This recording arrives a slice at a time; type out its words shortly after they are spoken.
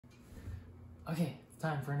Okay, it's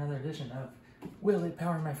time for another edition of Will It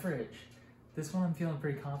Power My Fridge? This one I'm feeling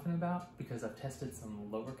pretty confident about because I've tested some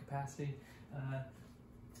lower capacity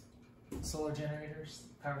solar generators,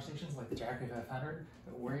 power stations like the Jackery 500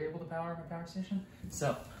 that were able to power my power station.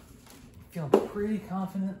 So, feeling pretty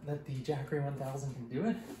confident that the Jackery 1000 can do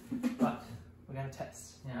it, but we gotta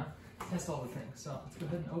test, you know? Test all the things. So let's go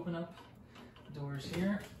ahead and open up the doors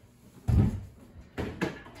here.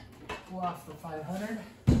 Pull off the 500.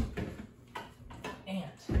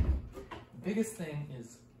 And the biggest thing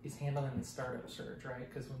is handling the startup surge, right?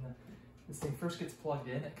 Because when this thing first gets plugged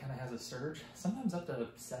in, it kind of has a surge, sometimes up to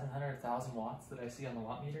 700,000 watts that I see on the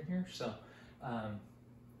watt meter here. So,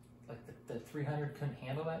 like the 300 couldn't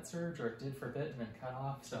handle that surge, or it did for a bit and then cut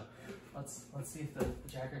off. So let's see if the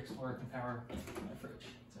Jackery Explorer can power my fridge.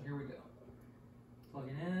 So here we go.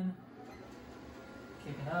 Plugging in,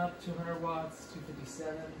 kicking up, 200 watts,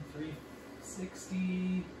 257,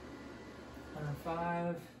 360.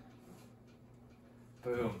 105.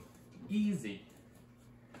 Boom. Easy.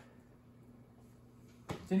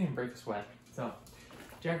 Didn't even break a sweat. So,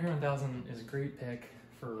 Jackery 1000 is a great pick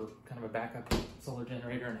for kind of a backup solar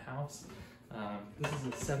generator in a house. This is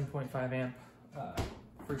a 7.5 amp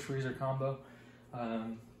fridge freezer combo.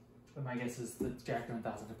 But my guess is the Jackery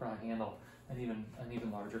 1000 could probably handle an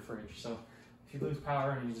even larger fridge. So, if you lose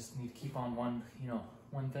power and you just need to keep on one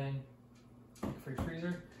thing, like a fridge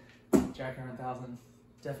freezer, Jackery 1000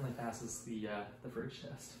 definitely passes the fridge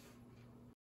test.